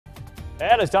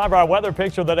And it's time for our weather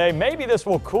picture of the day. Maybe this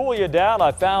will cool you down.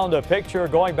 I found a picture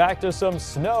going back to some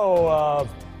snow of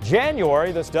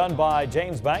January that's done by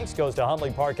James Banks. Goes to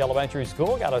Hundley Park Elementary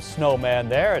School. Got a snowman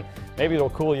there, and maybe it'll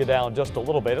cool you down just a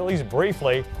little bit, at least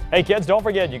briefly. Hey kids, don't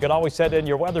forget, you can always send in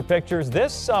your weather pictures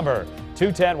this summer.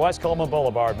 210 West Coleman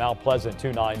Boulevard, Mount Pleasant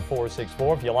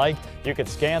 29464. If you like, you can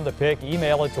scan the pic,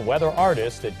 email it to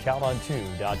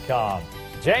weatherartist@counton2.com.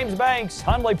 James Banks,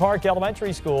 Hundley Park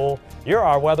Elementary School, you're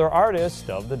our weather artist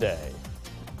of the day.